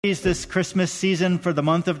This Christmas season for the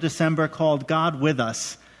month of December called God With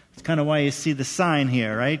Us. It's kind of why you see the sign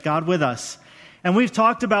here, right? God with us. And we've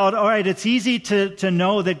talked about, all right, it's easy to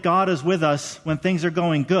know that God is with us when things are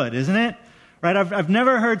going good, isn't it? Right? I've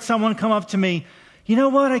never heard someone come up to me, you know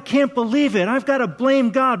what, I can't believe it. I've got to blame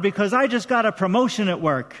God because I just got a promotion at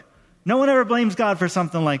work. No one ever blames God for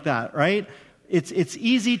something like that, right? It's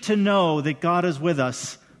easy to know that God is with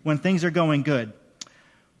us when things are going good.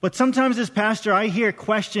 But sometimes as pastor, I hear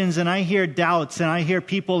questions and I hear doubts and I hear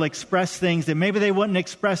people express things that maybe they wouldn't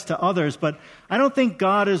express to others, but I don't think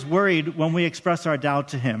God is worried when we express our doubt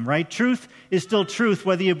to Him, right? Truth is still truth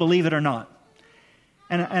whether you believe it or not.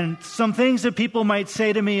 And some things that people might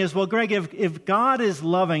say to me is, well, Greg, if God is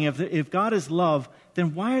loving, if God is love,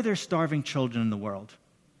 then why are there starving children in the world?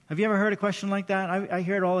 Have you ever heard a question like that? I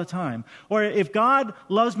hear it all the time. Or if God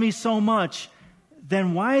loves me so much,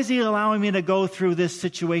 then why is He allowing me to go through this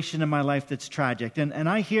situation in my life that's tragic? And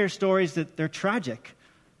I hear stories that they're tragic.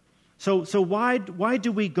 So why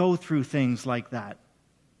do we go through things like that?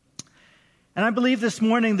 And I believe this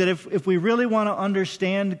morning that if we really want to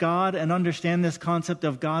understand God and understand this concept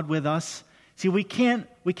of God with us, see, we can't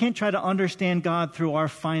try to understand God through our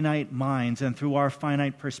finite minds and through our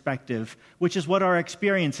finite perspective, which is what our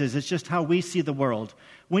experience is. It's just how we see the world.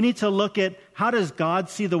 We need to look at how does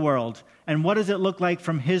God see the world and what does it look like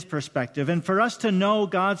from His perspective. And for us to know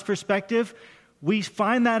God's perspective, we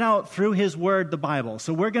find that out through His Word, the Bible.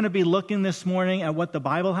 So we're going to be looking this morning at what the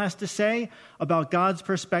Bible has to say about God's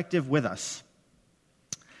perspective with us.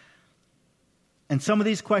 And some of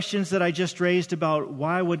these questions that I just raised about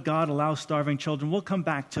why would God allow starving children, we'll come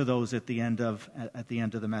back to those at the end of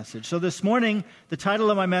the message. So this morning, the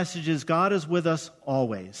title of my message is God is with us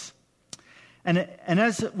always. And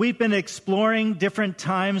as we've been exploring different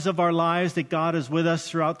times of our lives that God is with us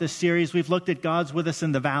throughout this series, we've looked at God's with us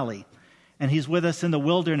in the valley, and He's with us in the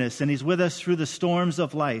wilderness, and He's with us through the storms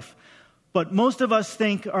of life. But most of us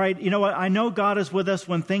think, all right, you know what, I know God is with us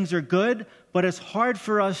when things are good, but it's hard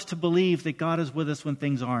for us to believe that God is with us when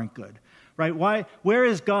things aren't good, right? Where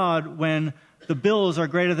is God when the bills are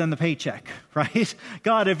greater than the paycheck, right?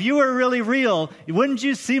 God, if you were really real, wouldn't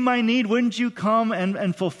you see my need? Wouldn't you come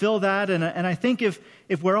and fulfill that? And I think if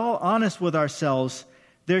we're all honest with ourselves,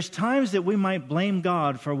 there's times that we might blame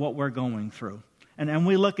God for what we're going through. And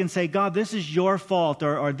we look and say, God, this is your fault,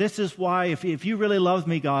 or this is why, if you really loved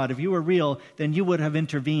me, God, if you were real, then you would have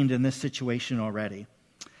intervened in this situation already.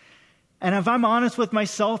 And if I'm honest with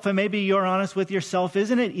myself, and maybe you're honest with yourself,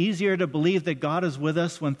 isn't it easier to believe that God is with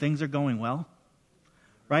us when things are going well?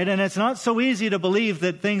 Right? And it's not so easy to believe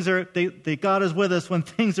that that God is with us when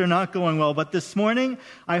things are not going well. But this morning,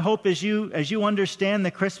 I hope as you understand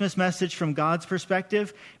the Christmas message from God's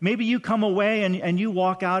perspective, maybe you come away and you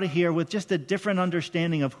walk out of here with just a different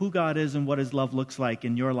understanding of who God is and what His love looks like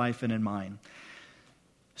in your life and in mine.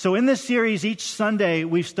 So in this series, each Sunday,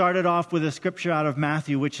 we've started off with a scripture out of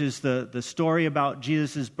Matthew, which is the story about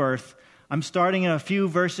Jesus' birth. I'm starting a few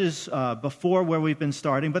verses before where we've been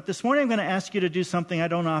starting, but this morning I'm going to ask you to do something I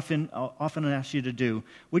don't often ask you to do.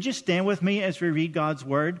 Would you stand with me as we read God's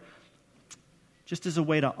Word, just as a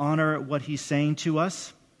way to honor what He's saying to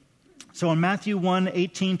us? So in Matthew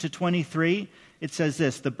 1:18-23, it says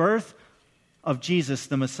this, the birth of Jesus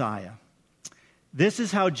the Messiah. This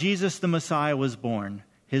is how Jesus the Messiah was born.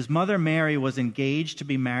 His mother Mary was engaged to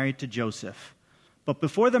be married to Joseph. But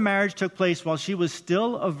before the marriage took place, while she was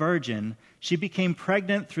still a virgin, she became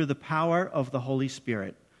pregnant through the power of the Holy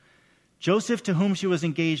Spirit. Joseph, to whom she was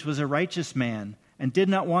engaged, was a righteous man and did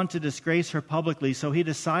not want to disgrace her publicly, so he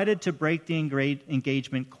decided to break the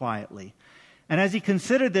engagement quietly. And as he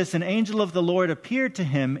considered this, an angel of the Lord appeared to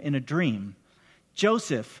him in a dream.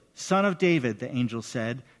 Joseph, son of David, the angel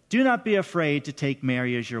said, do not be afraid to take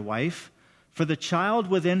Mary as your wife, for the child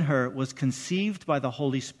within her was conceived by the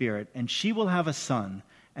Holy Spirit, and she will have a son,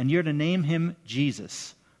 and you're to name him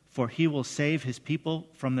Jesus, for he will save his people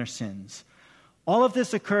from their sins. All of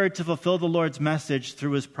this occurred to fulfill the Lord's message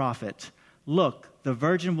through His prophet. Look, the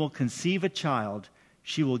virgin will conceive a child.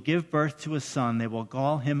 She will give birth to a son. They will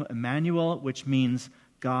call him Emmanuel, which means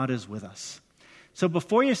God is with us. So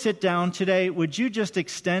before you sit down today, would you just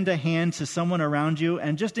extend a hand to someone around you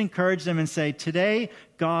and just encourage them and say, today,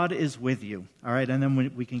 God is with you. All right, and then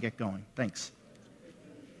we can get going. Thanks.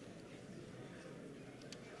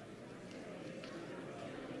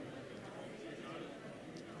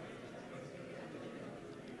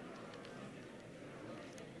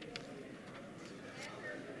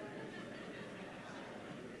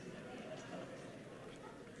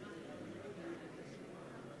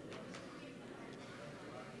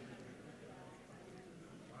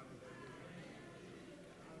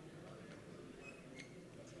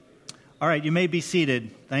 All right, you may be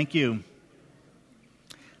seated. Thank you.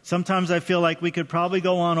 Sometimes I feel like we could probably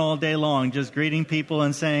go on all day long just greeting people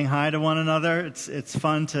and saying hi to one another. It's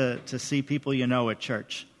fun to see people you know at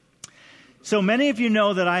church. So many of you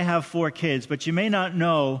know that I have 4 kids, but you may not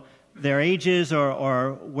know their ages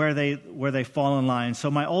or where they fall in line.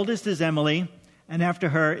 So my oldest is Emily, and after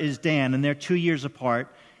her is Dan, and they're 2 years apart.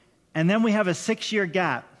 And then we have a 6-year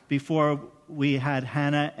gap before we had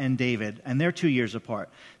Hannah and David, and they're 2 years apart.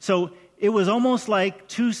 So it was almost like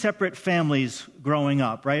 2 separate families growing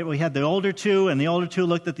up, right? We had the older 2, and the older 2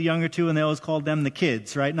 looked at the younger 2, and they always called them the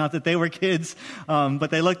kids, right? Not that they were kids,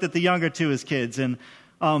 but they looked at the younger 2 as kids. And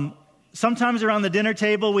sometimes around the dinner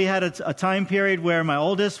table, we had a time period where my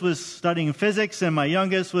oldest was studying physics and my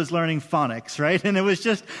youngest was learning phonics, right? And it was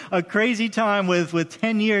just a crazy time with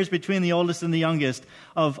 10 years between the oldest and the youngest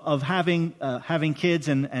of having kids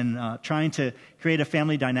and trying to create a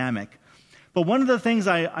family dynamic. But one of the things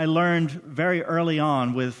I learned very early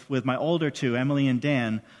on with my older 2, Emily and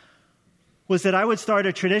Dan, was that I would start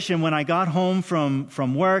a tradition when I got home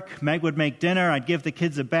from work. Meg would make dinner, I'd give the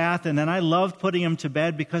kids a bath, and then I loved putting them to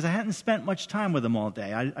bed because I hadn't spent much time with them all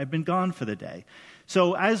day. I'd been gone for the day.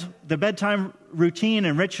 So as the bedtime routine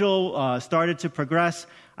and ritual started to progress,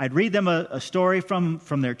 I'd read them a story from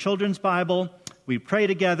their children's Bible, we'd pray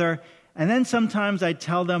together, and then sometimes I'd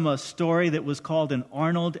tell them a story that was called an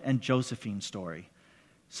Arnold and Josephine story.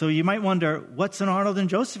 So you might wonder, what's an Arnold and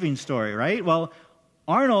Josephine story, right? Well,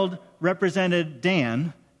 Arnold represented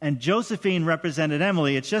Dan, and Josephine represented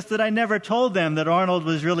Emily. It's just that I never told them that Arnold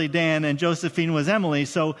was really Dan and Josephine was Emily.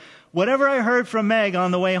 So whatever I heard from Meg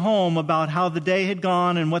on the way home about how the day had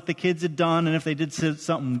gone and what the kids had done and if they did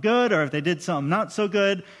something good or if they did something not so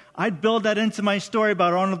good, I'd build that into my story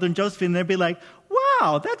about Arnold and Josephine, and they'd be like,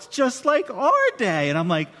 wow, that's just like our day. And I'm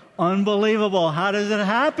like, unbelievable. How does it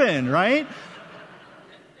happen, right?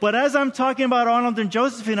 But as I'm talking about Arnold and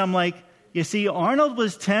Josephine, I'm like, you see, Arnold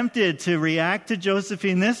was tempted to react to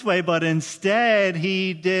Josephine this way, but instead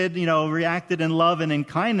he did, reacted in love and in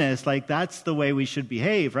kindness. Like, that's the way we should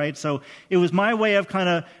behave, right? So it was my way of kind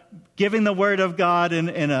of giving the word of God in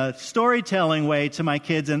a storytelling way to my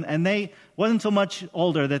kids, and they wasn't until much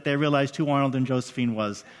older that they realized who Arnold and Josephine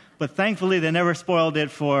was. But thankfully, they never spoiled it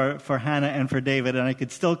for Hannah and for David, and I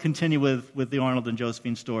could still continue with the Arnold and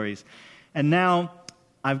Josephine stories. And now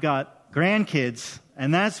I've got grandkids,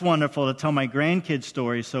 and that's wonderful to tell my grandkids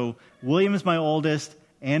stories. So William is my oldest,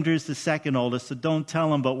 Andrew's the second oldest, so don't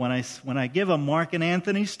tell them, but when I give a Mark and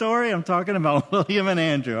Anthony story, I'm talking about William and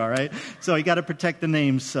Andrew, all right? So you got to protect the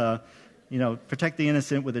names, protect the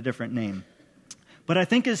innocent with a different name. But I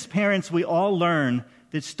think as parents, we all learn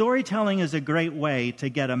that storytelling is a great way to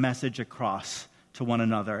get a message across to one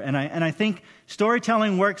another. And I think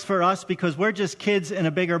storytelling works for us because we're just kids in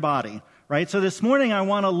a bigger body, right? So this morning I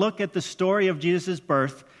want to look at the story of Jesus'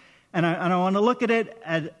 birth, and I want to look at it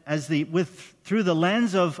through the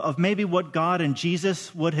lens of maybe what God and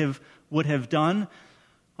Jesus would have done.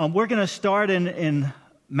 We're going to start in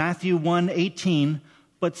Matthew 1:18.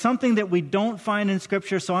 But something that we don't find in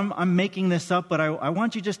Scripture, so I'm making this up, but I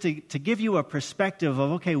want you just to give you a perspective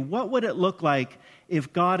of, okay, what would it look like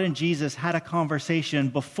if God and Jesus had a conversation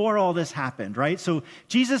before all this happened, right? So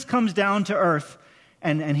Jesus comes down to earth,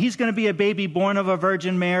 and he's going to be a baby born of a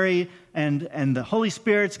Virgin Mary, and the Holy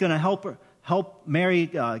Spirit's going to help Mary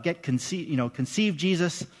conceive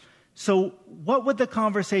Jesus. So what would the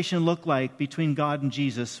conversation look like between God and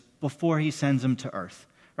Jesus before he sends him to earth?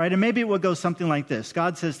 Right? And maybe it would go something like this.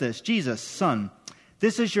 God says this, Jesus, son,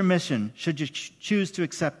 this is your mission, should you choose to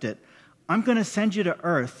accept it. I'm going to send you to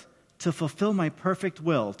earth to fulfill my perfect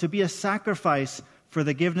will, to be a sacrifice for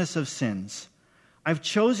the forgiveness of sins. I've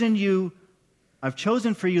chosen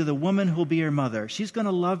for you the woman who will be your mother. She's going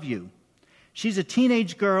to love you. She's a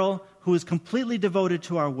teenage girl who is completely devoted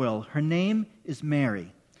to our will. Her name is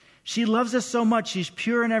Mary. She loves us so much, she's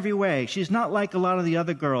pure in every way. She's not like a lot of the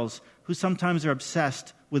other girls who sometimes are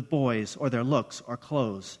obsessed with boys or their looks or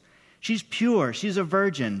clothes. She's pure, she's a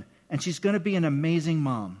virgin, and she's going to be an amazing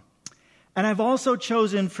mom. And I've also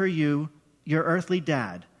chosen for you your earthly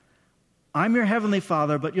dad. I'm your heavenly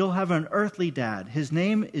father, but you'll have an earthly dad. His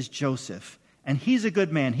name is Joseph, and he's a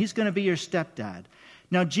good man. He's going to be your stepdad.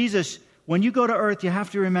 Now, Jesus, when you go to earth, you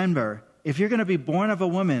have to remember, if you're going to be born of a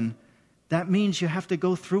woman, that means you have to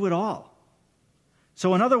go through it all.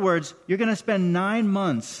 So in other words, you're going to spend 9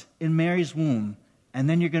 months in Mary's womb, and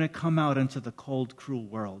then you're going to come out into the cold, cruel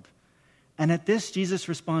world. And at this, Jesus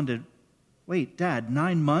responded, wait, Dad,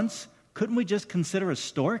 9 months? Couldn't we just consider a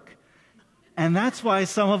stork? And that's why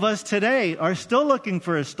some of us today are still looking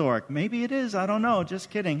for a stork. Maybe it is, I don't know, just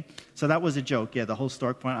kidding. So that was a joke. Yeah, the whole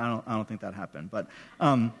stork point, I don't think that happened. But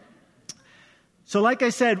So like I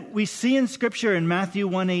said, we see in Scripture in Matthew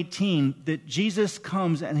 1:18 that Jesus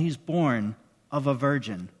comes and he's born of a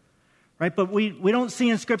virgin, right? But we don't see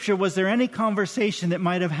in Scripture, was there any conversation that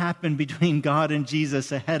might have happened between God and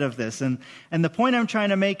Jesus ahead of this? And the point I'm trying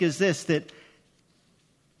to make is this, that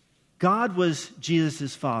God was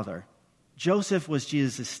Jesus' father. Joseph was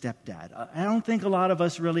Jesus' stepdad. I don't think a lot of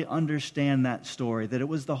us really understand that story, that it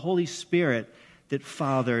was the Holy Spirit that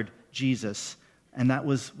fathered Jesus, and that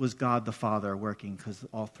was God the Father working, because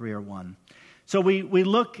all three are one. So we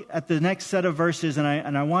look at the next set of verses,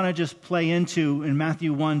 and I want to just play into, in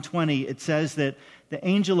Matthew 1:20, it says that the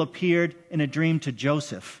angel appeared in a dream to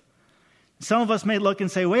Joseph. Some of us may look and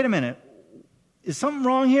say, wait a minute, is something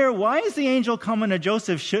wrong here? Why is the angel coming to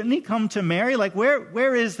Joseph? Shouldn't he come to Mary? Like,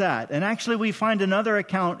 where is that? And actually, we find another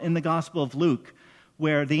account in the Gospel of Luke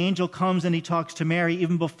where the angel comes and he talks to Mary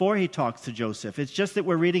even before he talks to Joseph. It's just that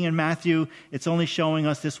we're reading in Matthew, it's only showing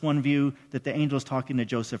us this one view that the angel is talking to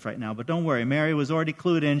Joseph right now. But don't worry, Mary was already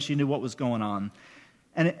clued in. She knew what was going on.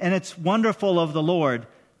 And it's wonderful of the Lord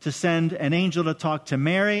to send an angel to talk to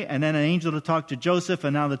Mary and then an angel to talk to Joseph,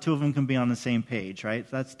 and now the two of them can be on the same page, right?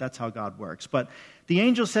 That's how God works. But the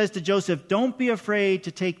angel says to Joseph, don't be afraid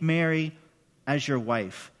to take Mary as your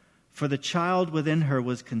wife, for the child within her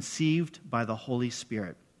was conceived by the Holy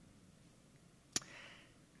Spirit.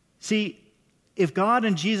 See, if God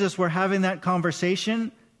and Jesus were having that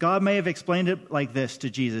conversation, God may have explained it like this to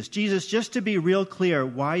Jesus. Jesus, just to be real clear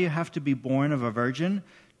why you have to be born of a virgin,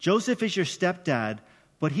 Joseph is your stepdad,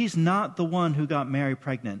 but he's not the one who got Mary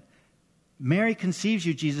pregnant. Mary conceives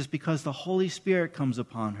you, Jesus, because the Holy Spirit comes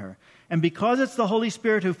upon her. And because it's the Holy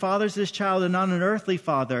Spirit who fathers this child and not an earthly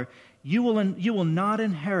father, you will not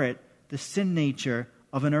inherit the sin nature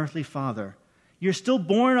of an earthly father. You're still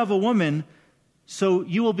born of a woman, so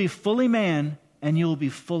you will be fully man and you will be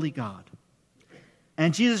fully God.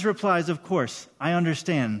 And Jesus replies, of course, I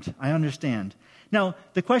understand. Now,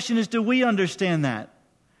 the question is, do we understand that?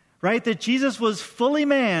 Right? That Jesus was fully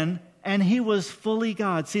man and he was fully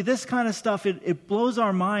God. See, this kind of stuff, it blows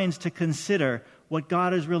our minds to consider what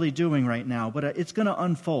God is really doing right now, but it's going to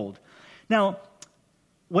unfold. Now,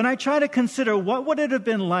 when I try to consider what would it have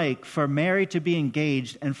been like for Mary to be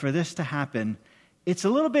engaged and for this to happen, it's a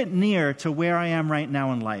little bit near to where I am right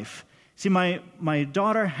now in life. See, my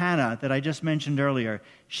daughter Hannah, that I just mentioned earlier,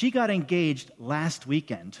 she got engaged last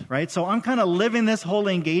weekend, right? So I'm kind of living this whole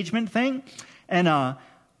engagement thing, and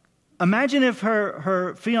imagine if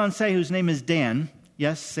her fiancé, whose name is Dan,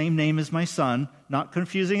 yes, same name as my son, not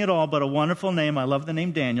confusing at all, but a wonderful name. I love the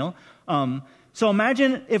name Daniel. So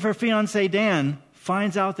imagine if her fiancé Dan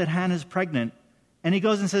finds out that Hannah's pregnant, and he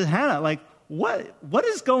goes and says, Hannah, like, what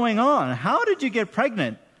is going on? How did you get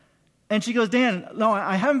pregnant? And she goes, Dan, no,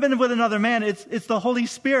 I haven't been with another man. It's the Holy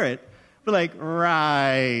Spirit. We're like,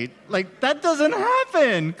 right. Like, that doesn't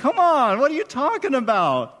happen. Come on, what are you talking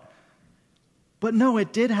about? But no,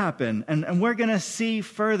 it did happen. And we're going to see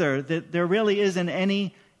further that there really isn't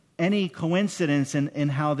any coincidence in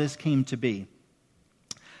how this came to be.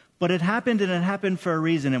 But it happened, and it happened for a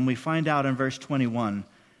reason, and we find out in verse 21.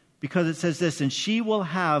 Because it says this, and she will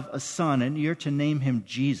have a son, and you're to name him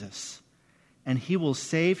Jesus, and he will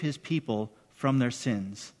save his people from their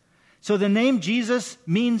sins. So the name Jesus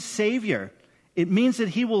means Savior. It means that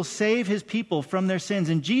he will save his people from their sins.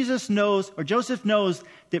 And Jesus knows, or Joseph knows,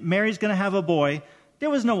 that Mary's going to have a boy.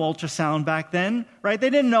 There was no ultrasound back then, right? They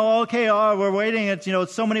didn't know, we're waiting,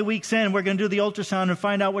 it's so many weeks in, we're going to do the ultrasound and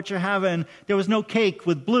find out what you're having. There was no cake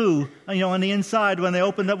with blue, on the inside when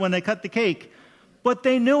they cut the cake. But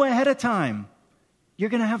they knew ahead of time,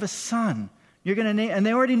 you're going to have a son. You're going to name, and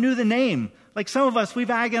they already knew the name. Like some of us,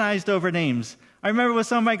 we've agonized over names. I remember with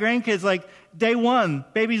some of my grandkids, like day 1,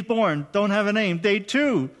 baby's born, don't have a name. Day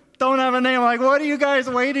 2, don't have a name. I'm like, what are you guys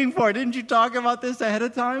waiting for? Didn't you talk about this ahead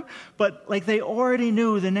of time? But like they already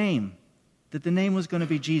knew the name, that the name was going to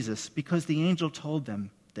be Jesus because the angel told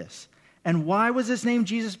them this. And why was his name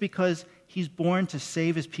Jesus? Because he's born to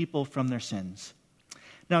save his people from their sins.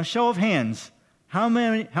 Now, show of hands, how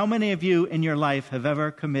many of you in your life have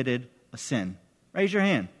ever committed a sin? Raise your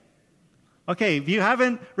hand. Okay, if you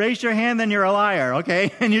haven't raised your hand, then you're a liar,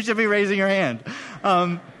 okay? And you should be raising your hand.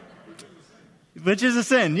 Which is a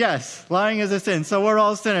sin, yes. Lying is a sin. So we're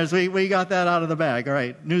all sinners. We got that out of the bag. All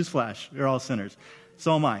right, newsflash, you're all sinners.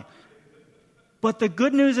 So am I. But the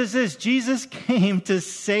good news is this, Jesus came to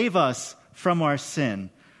save us from our sin,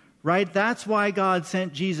 right? That's why God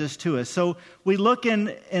sent Jesus to us. So we look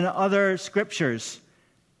in other scriptures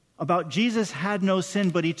about Jesus had no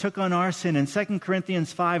sin, but he took on our sin. In 2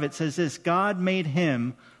 Corinthians 5, it says this, God made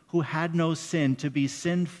him who had no sin to be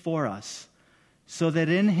sin for us, so that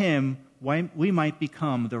in him we might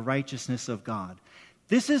become the righteousness of God.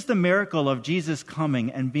 This is the miracle of Jesus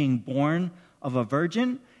coming and being born of a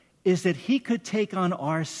virgin, is that he could take on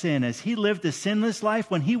our sin. As he lived a sinless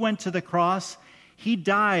life, when he went to the cross, he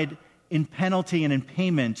died in penalty and in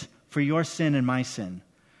payment for your sin and my sin.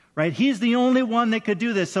 Right? He's the only one that could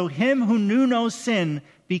do this. So him who knew no sin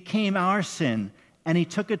became our sin, and he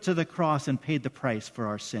took it to the cross and paid the price for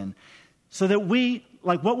our sin. So that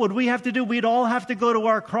what would we have to do? We'd all have to go to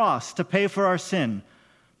our cross to pay for our sin.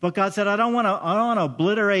 But God said, I don't want to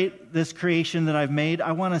obliterate this creation that I've made.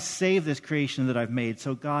 I want to save this creation that I've made.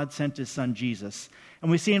 So God sent his son Jesus. And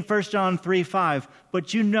we see in 1 John 3:5,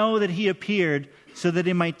 but you know that he appeared so that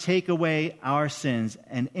he might take away our sins,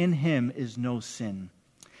 and in him is no sin.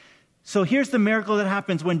 So here's the miracle that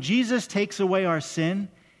happens. When Jesus takes away our sin,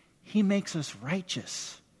 he makes us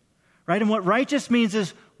righteous. Right? And what righteous means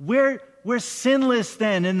is we're sinless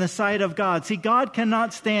then in the sight of God. See, God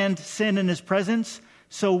cannot stand sin in his presence,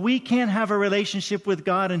 so we can't have a relationship with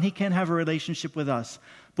God and he can't have a relationship with us.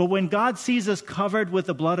 But when God sees us covered with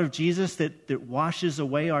the blood of Jesus that washes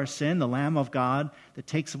away our sin, the Lamb of God that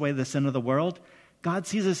takes away the sin of the world, God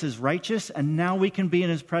sees us as righteous, and now we can be in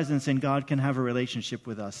his presence and God can have a relationship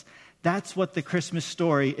with us. That's what the Christmas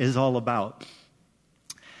story is all about.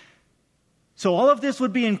 So all of this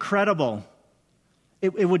would be incredible.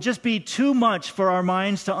 It would just be too much for our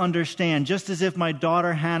minds to understand, just as if my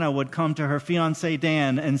daughter Hannah would come to her fiancé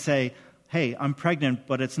Dan and say, hey, I'm pregnant,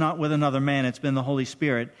 but it's not with another man, it's been the Holy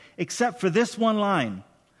Spirit, except for this one line.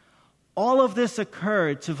 All of this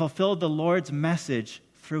occurred to fulfill the Lord's message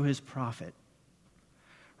through his prophet.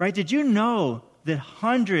 Right? Did you know that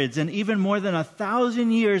hundreds and even more than 1,000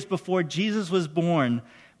 years before Jesus was born,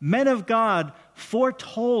 men of God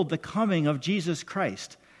foretold the coming of Jesus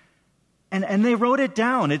Christ? And they wrote it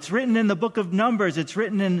down. It's written in the book of Numbers. It's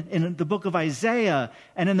written in the book of Isaiah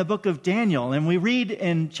and in the book of Daniel. And we read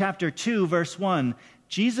in chapter 2, verse 1,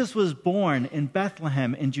 Jesus was born in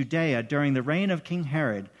Bethlehem in Judea during the reign of King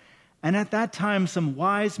Herod. And at that time, some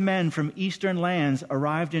wise men from eastern lands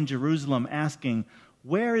arrived in Jerusalem asking,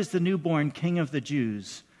 where is the newborn King of the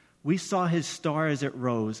Jews? We saw his star as it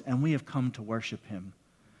rose, and we have come to worship him.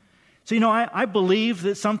 So, I believe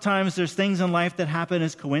that sometimes there's things in life that happen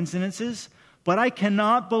as coincidences, but I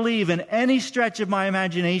cannot believe in any stretch of my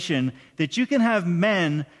imagination that you can have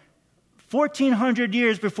men 1,400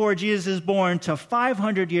 years before Jesus is born to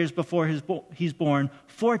 500 years before he's born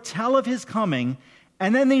foretell of his coming,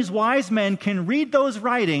 and then these wise men can read those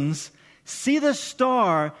writings, see the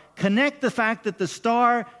star, connect the fact that the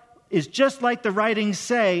star is just like the writings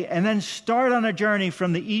say, and then start on a journey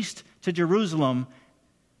from the east to Jerusalem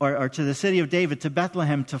or to the city of David, to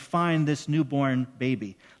Bethlehem, to find this newborn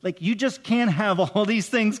baby. Like, you just can't have all these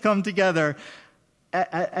things come together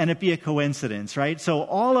and it be a coincidence, right? So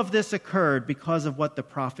all of this occurred because of what the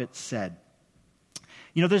prophet said.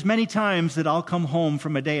 There's many times that I'll come home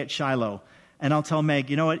from a day at Shiloh, and I'll tell Meg,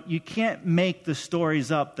 you know what, you can't make the stories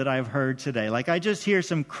up that I've heard today. Like, I just hear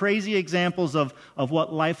some crazy examples of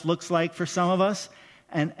what life looks like for some of us,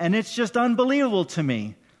 and it's just unbelievable to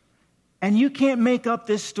me. And you can't make up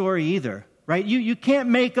this story either, right? You can't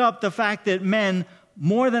make up the fact that men,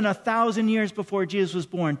 more than 1,000 years before Jesus was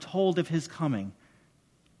born, told of his coming.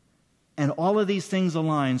 And all of these things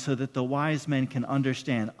align so that the wise men can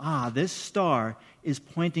understand, this star is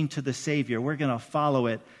pointing to the Savior. We're going to follow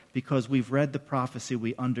it because we've read the prophecy.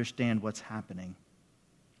 We understand what's happening.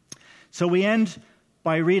 So we end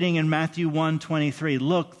by reading in Matthew 1:23,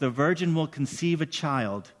 look, the virgin will conceive a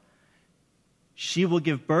child. She will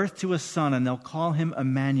give birth to a son, and they'll call him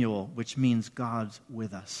Emmanuel, which means God's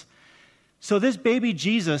with us. So this baby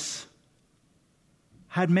Jesus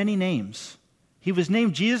had many names. He was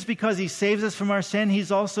named Jesus because he saves us from our sin.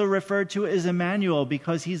 He's also referred to as Emmanuel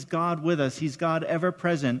because he's God with us. He's God ever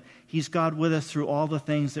present. He's God with us through all the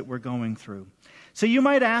things that we're going through. So you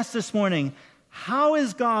might ask this morning, how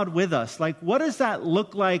is God with us? Like, what does that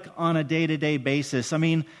look like on a day-to-day basis? I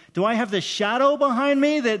mean, do I have the shadow behind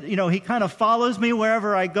me that, he kind of follows me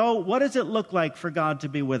wherever I go? What does it look like for God to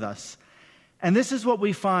be with us? And this is what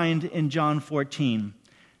we find in John 14.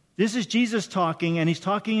 This is Jesus talking, and he's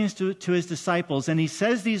talking to his disciples, and he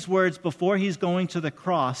says these words before he's going to the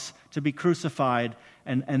cross to be crucified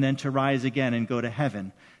and then to rise again and go to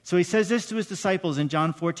heaven. So he says this to his disciples in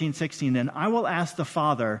John 14:16, and I will ask the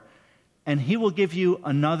Father, and he will give you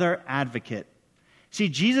another advocate. See,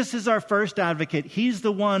 Jesus is our first advocate. He's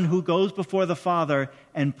the one who goes before the Father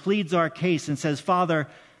and pleads our case and says, Father,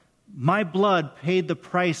 my blood paid the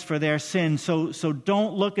price for their sin, so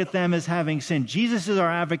don't look at them as having sinned. Jesus is our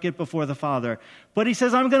advocate before the Father. But he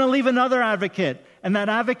says, I'm going to leave another advocate, and that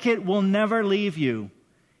advocate will never leave you.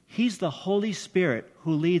 He's the Holy Spirit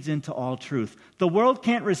who leads into all truth. The world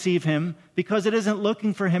can't receive him because it isn't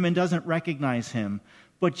looking for him and doesn't recognize him.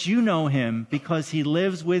 But you know him because he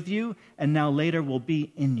lives with you and now later will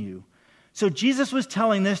be in you. So Jesus was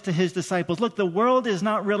telling this to his disciples. Look, the world is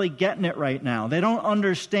not really getting it right now. They don't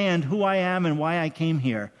understand who I am and why I came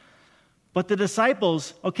here. But the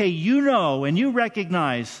disciples, okay, you know and you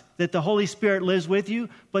recognize that the Holy Spirit lives with you,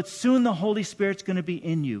 but soon the Holy Spirit's going to be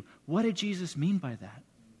in you. What did Jesus mean by that?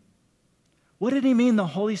 What did he mean the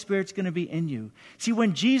Holy Spirit's going to be in you? See,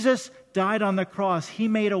 when Jesus died on the cross, he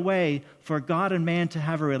made a way for God and man to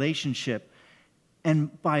have a relationship.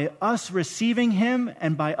 And by us receiving him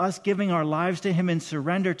and by us giving our lives to him and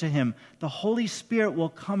surrender to him, the Holy Spirit will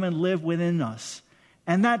come and live within us.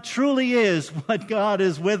 And that truly is what God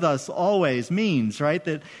is with us always means, right?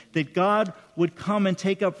 That God would come and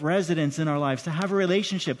take up residence in our lives, to have a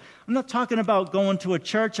relationship. I'm not talking about going to a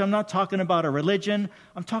church. I'm not talking about a religion.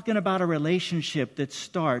 I'm talking about a relationship that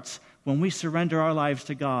starts when we surrender our lives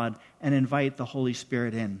to God and invite the Holy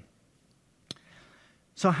Spirit in.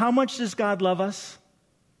 So how much does God love us?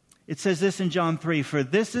 It says this in John 3, "For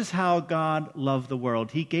this is how God loved the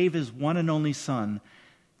world. He gave his one and only Son,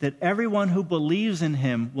 that everyone who believes in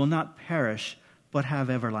him will not perish, but have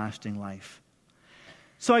everlasting life."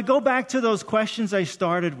 So I go back to those questions I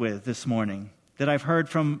started with this morning that I've heard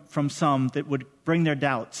from some that would bring their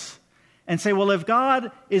doubts and say, well, if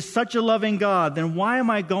God is such a loving God, then why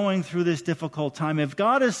am I going through this difficult time? If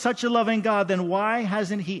God is such a loving God, then why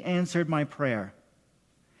hasn't he answered my prayer?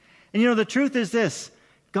 And the truth is this: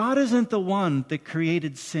 God isn't the one that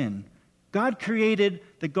created sin. God created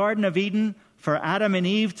the Garden of Eden for Adam and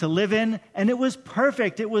Eve to live in, and it was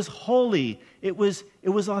perfect, it was holy, it was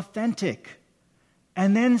authentic.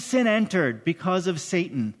 And then sin entered because of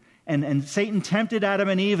Satan, and Satan tempted Adam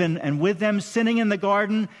and Eve, and with them sinning in the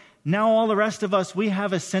garden, now all the rest of us, we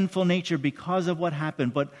have a sinful nature because of what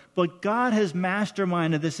happened. But God has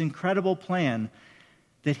masterminded this incredible plan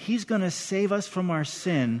that he's going to save us from our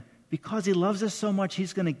sin. Because he loves us so much,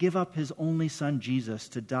 he's going to give up his only Son, Jesus,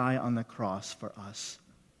 to die on the cross for us.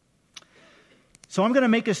 So I'm going to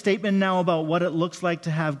make a statement now about what it looks like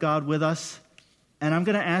to have God with us. And I'm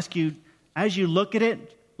going to ask you, as you look at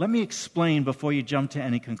it, let me explain before you jump to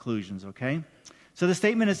any conclusions, okay? So the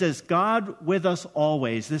statement is this: God with us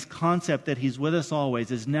always. This concept that he's with us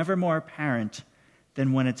always is never more apparent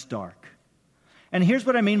than when it's dark. And here's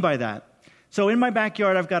what I mean by that. So in my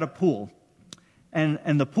backyard, I've got a pool.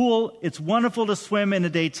 And the pool, it's wonderful to swim in the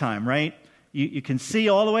daytime, right? You can see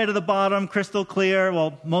all the way to the bottom, crystal clear.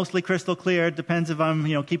 Well, mostly crystal clear. It depends if I'm,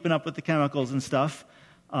 keeping up with the chemicals and stuff.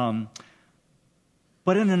 But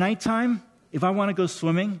in the nighttime, if I want to go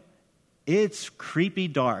swimming, it's creepy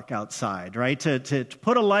dark outside, right? To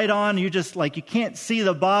put a light on, you can't see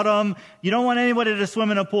the bottom. You don't want anybody to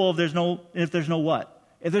swim in a pool if there's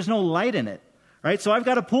no light in it, right? So I've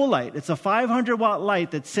got a pool light. It's a 500-watt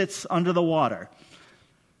light that sits under the water.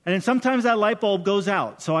 And then sometimes that light bulb goes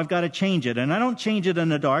out, so I've got to change it. And I don't change it in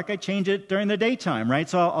the dark. I change it during the daytime, right?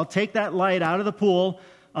 So I'll take that light out of the pool,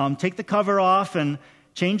 take the cover off, and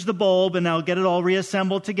change the bulb, and I'll get it all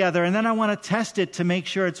reassembled together. And then I want to test it to make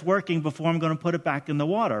sure it's working before I'm going to put it back in the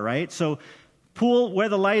water, right? So pool, where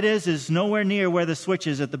the light is nowhere near where the switch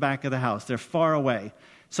is at the back of the house. They're far away.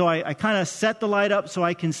 So I kind of set the light up so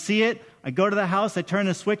I can see it. I go to the house, I turn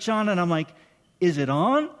the switch on, and I'm like, is it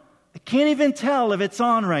on? I can't even tell if it's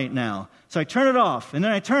on right now. So I turn it off, and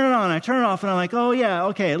then I turn it on, and I'm like, oh yeah,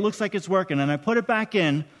 okay, it looks like it's working. And I put it back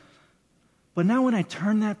in. But now when I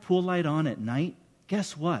turn that pool light on at night,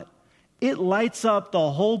 guess what? It lights up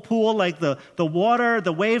the whole pool, like the water,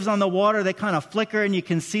 the waves on the water, they kind of flicker, and you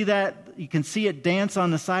can see it dance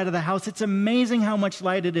on the side of the house. It's amazing how much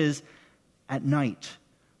light it is at night.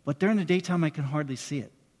 But during the daytime, I can hardly see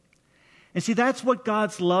it. And see, that's what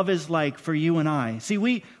God's love is like for you and I. See,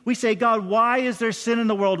 we say, God, why is there sin in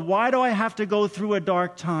the world? Why do I have to go through a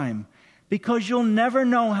dark time? Because you'll never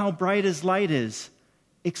know how bright his light is,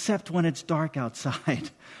 except when it's dark outside.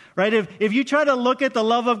 Right? If you try to look at the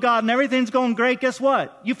love of God and everything's going great, guess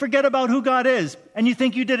what? You forget about who God is, and you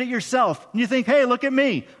think you did it yourself. And you think, hey, look at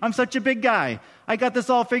me. I'm such a big guy. I got this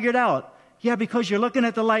all figured out. Yeah, because you're looking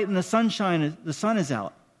at the light and the sun is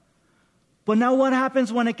out. But now what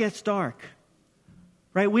happens when it gets dark?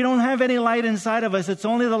 Right? We don't have any light inside of us. It's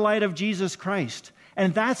only the light of Jesus Christ.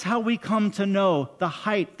 And that's how we come to know the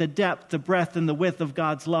height, the depth, the breadth, and the width of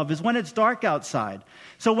God's love, is when it's dark outside.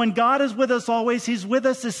 So when God is with us always, he's with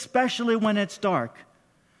us especially when it's dark.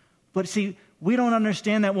 But see, we don't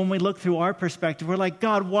understand that when we look through our perspective. We're like,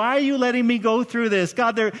 God, why are you letting me go through this?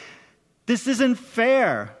 God, this isn't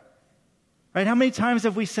fair. Right? How many times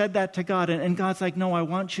have we said that to God? And God's like, no, I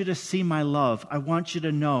want you to see my love. I want you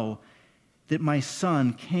to know that my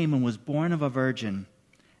son came and was born of a virgin.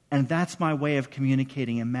 And that's my way of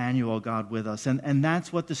communicating Emmanuel, God with us. And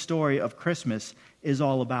that's what the story of Christmas is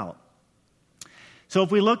all about. So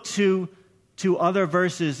if we look to other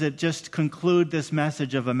verses that just conclude this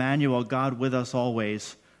message of Emmanuel, God with us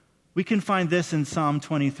always, we can find this in Psalm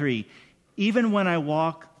 23. Even when I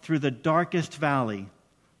walk through the darkest valley,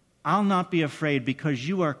 I'll not be afraid because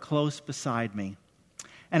you are close beside me.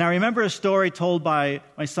 And I remember a story told by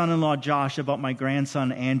my son-in-law Josh about my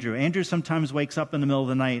grandson Andrew. Andrew sometimes wakes up in the middle of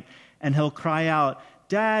the night and he'll cry out,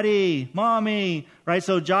 Daddy, Mommy, right?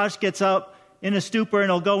 So Josh gets up in a stupor and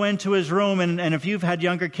he'll go into his room. And if you've had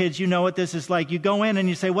younger kids, you know what this is like. You go in and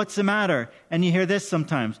you say, what's the matter? And you hear this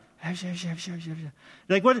sometimes.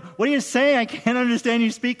 Like, what are you saying? I can't understand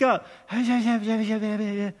you. Speak up.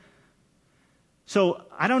 So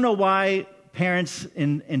I don't know why parents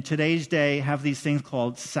in today's day have these things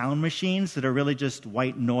called sound machines that are really just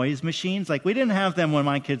white noise machines. Like, we didn't have them when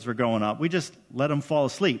my kids were growing up. We just let them fall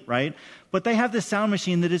asleep, right? But they have this sound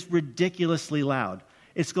machine that is ridiculously loud.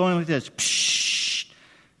 It's going like this. Psh.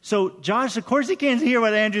 So Josh, of course he can't hear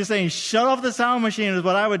what Andrew's saying. Shut off the sound machine is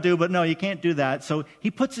what I would do, but no, you can't do that. So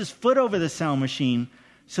he puts his foot over the sound machine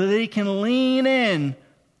so that he can lean in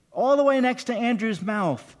all the way next to Andrew's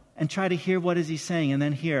mouth and try to hear what is he saying, and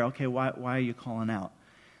then hear, okay, why are you calling out?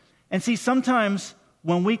 And see, sometimes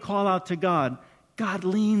when we call out to God, God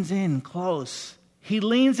leans in close. He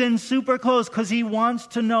leans in super close because he wants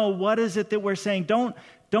to know what is it that we're saying.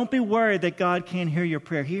 Don't be worried that God can't hear your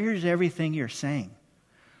prayer. He hears everything you're saying,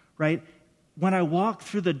 right? When I walk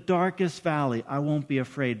through the darkest valley, I won't be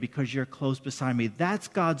afraid because you're close beside me. That's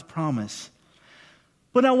God's promise.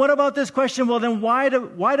 But now what about this question? Well, then why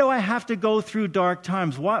do I have to go through dark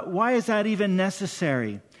times? Why is that even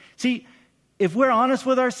necessary? See, if we're honest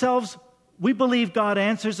with ourselves, we believe God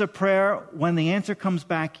answers a prayer when the answer comes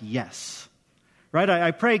back, yes. Right?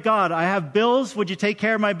 I pray, God, I have bills. Would you take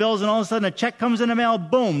care of my bills? And all of a sudden a check comes in the mail.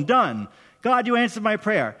 Boom, done. God, you answered my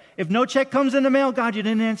prayer. If no check comes in the mail, God, you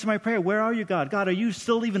didn't answer my prayer. Where are you, God? God, are you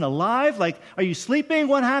still even alive? Like, are you sleeping?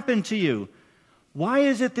 What happened to you? Why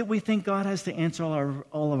is it that we think God has to answer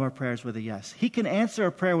all of our prayers with a yes? He can answer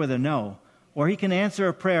a prayer with a no, or he can answer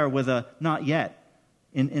a prayer with a not yet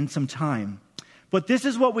in some time. But this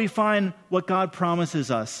is what we find, what God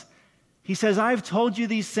promises us. He says, I've told you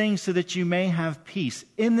these things so that you may have peace.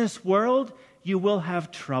 In this world, you will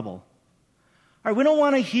have trouble. All right, we don't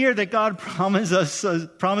want to hear that God promises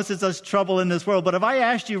us trouble in this world. But if I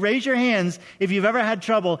asked you, raise your hands if you've ever had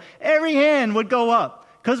trouble, every hand would go up.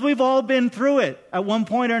 Because we've all been through it at one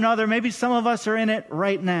point or another. Maybe some of us are in it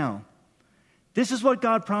right now. This is what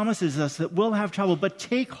God promises us, that we'll have trouble. But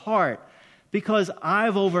take heart, because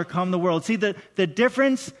I've overcome the world. See, the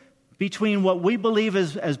difference between what we believe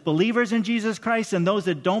as believers in Jesus Christ and those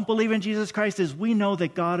that don't believe in Jesus Christ is we know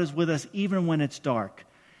that God is with us even when it's dark.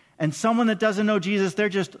 And someone that doesn't know Jesus, they're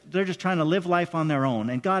just trying to live life on their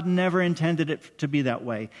own. And God never intended it to be that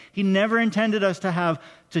way. He never intended us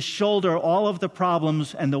to shoulder all of the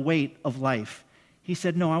problems and the weight of life. He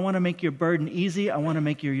said, no, I want to make your burden easy. I want to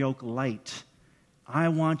make your yoke light. I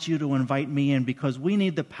want you to invite me in because we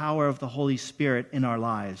need the power of the Holy Spirit in our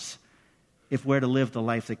lives if we're to live the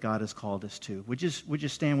life that God has called us to. Would you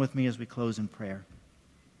stand with me as we close in prayer?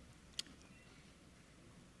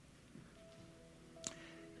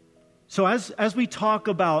 So as we talk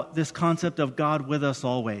about this concept of God with us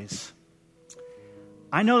always,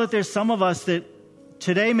 I know that there's some of us that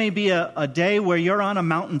today may be a day where you're on a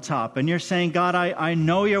mountaintop and you're saying, God, I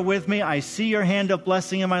know you're with me. I see your hand of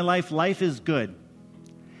blessing in my life. Life is good.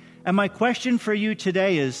 And my question for you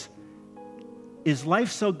today is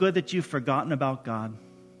life so good that you've forgotten about God?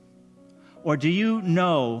 Or do you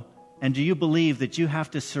know and do you believe that you have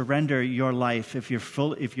to surrender your life if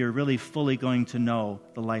you're really fully going to know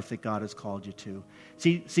the life that God has called you to?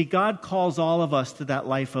 See, God calls all of us to that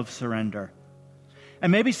life of surrender.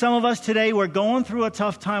 And maybe some of us today, we're going through a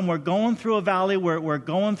tough time. We're going through a valley. We're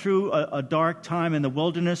going through a dark time in the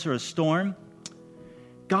wilderness or a storm.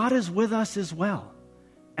 God is with us as well.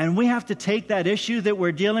 And we have to take that issue that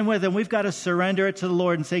we're dealing with and we've got to surrender it to the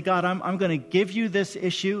Lord and say, God, I'm going to give you this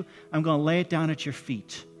issue. I'm going to lay it down at your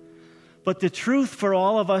feet. But the truth for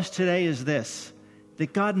all of us today is this,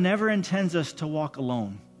 that God never intends us to walk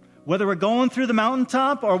alone. Whether we're going through the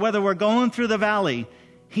mountaintop or whether we're going through the valley,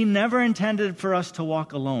 He never intended for us to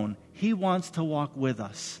walk alone. He wants to walk with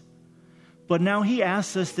us. But now He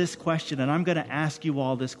asks us this question, and I'm going to ask you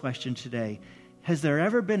all this question today. Has there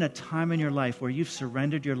ever been a time in your life where you've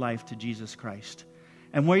surrendered your life to Jesus Christ?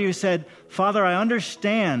 and where you said, Father, I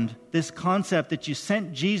understand this concept that you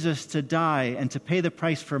sent Jesus to die and to pay the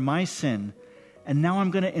price for my sin, and now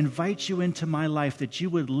I'm going to invite you into my life that you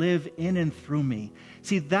would live in and through me.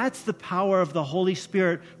 See, that's the power of the Holy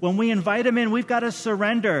Spirit. When we invite him in, we've got to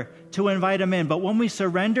surrender to invite him in. But when we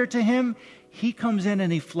surrender to him, he comes in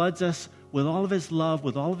and he floods us with all of his love,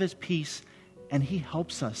 with all of his peace, and he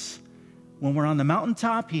helps us. When we're on the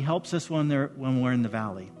mountaintop, he helps us when we're in the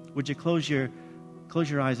valley. Would you close your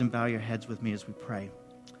eyes and bow your heads with me as we pray?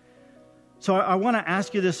 So I want to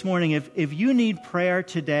ask you this morning, if you need prayer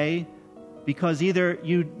today, because either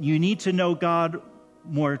you need to know God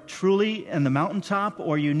more truly in the mountaintop,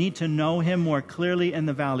 or you need to know him more clearly in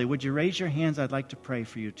the valley, would you raise your hands? I'd like to pray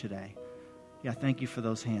for you today. Yeah, thank you for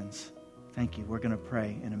those hands. Thank you. We're going to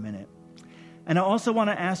pray in a minute. And I also want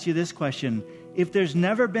to ask you this question. If there's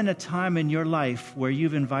never been a time in your life where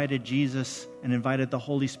you've invited Jesus and invited the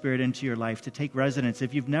Holy Spirit into your life to take residence,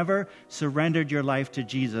 if you've never surrendered your life to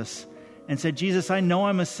Jesus and said, Jesus, I know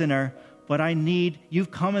I'm a sinner, but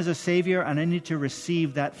you've come as a Savior and I need to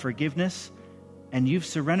receive that forgiveness, and you've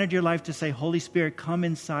surrendered your life to say, Holy Spirit, come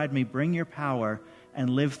inside me, bring your power and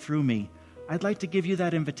live through me, I'd like to give you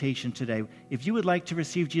that invitation today. If you would like to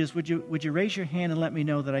receive Jesus, would you raise your hand and let me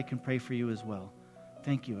know that I can pray for you as well?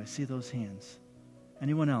 Thank you. I see those hands.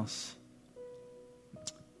 Anyone else?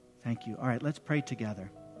 Thank you. All right, let's pray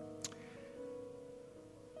together.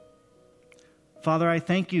 Father, I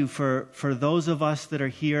thank you for those of us that are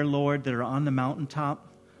here, Lord, that are on the mountaintop.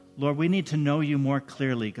 Lord, we need to know you more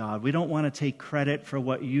clearly, God. We don't want to take credit for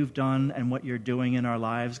what you've done and what you're doing in our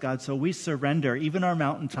lives, God. So we surrender even our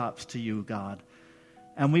mountaintops to you, God.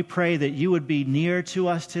 And we pray that you would be near to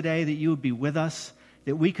us today, that you would be with us,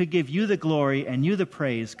 that we could give you the glory and you the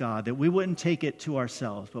praise, God, that we wouldn't take it to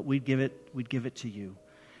ourselves, but we'd give it to you.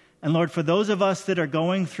 And Lord, for those of us that are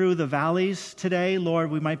going through the valleys today,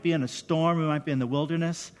 Lord, we might be in a storm, we might be in the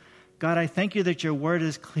wilderness. God, I thank you that your word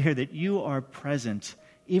is clear, that you are present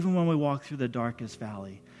even when we walk through the darkest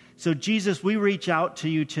valley. So Jesus, we reach out to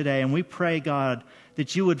you today and we pray, God,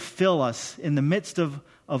 that you would fill us in the midst of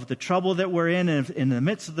the trouble that we're in and in the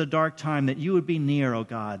midst of the dark time, that you would be near, oh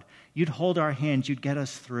God. You'd hold our hands, you'd get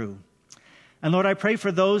us through. And Lord, I pray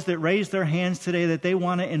for those that raise their hands today that they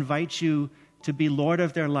want to invite you to be Lord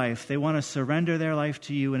of their life. They want to surrender their life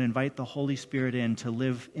to you and invite the Holy Spirit in to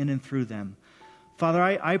live in and through them. Father,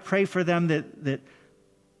 I pray for them that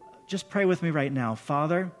just pray with me right now.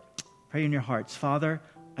 Father, pray in your hearts. Father,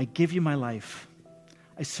 I give you my life.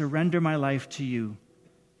 I surrender my life to you.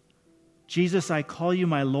 Jesus, I call you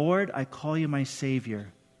my Lord. I call you my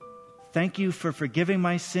Savior. Thank you for forgiving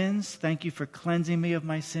my sins. Thank you for cleansing me of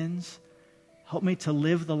my sins. Help me to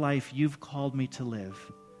live the life you've called me to live.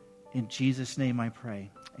 In Jesus' name I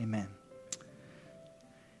pray. Amen.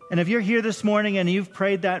 And if you're here this morning and you've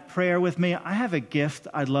prayed that prayer with me, I have a gift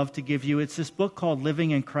I'd love to give you. It's this book called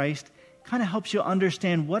Living in Christ. It kind of helps you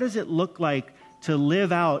understand what does it look like to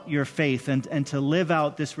live out your faith and to live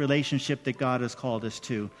out this relationship that God has called us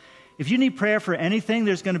to. If you need prayer for anything,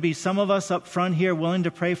 there's going to be some of us up front here willing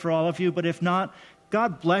to pray for all of you. But if not,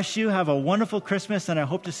 God bless you. Have a wonderful Christmas, and I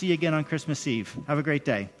hope to see you again on Christmas Eve. Have a great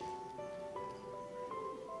day.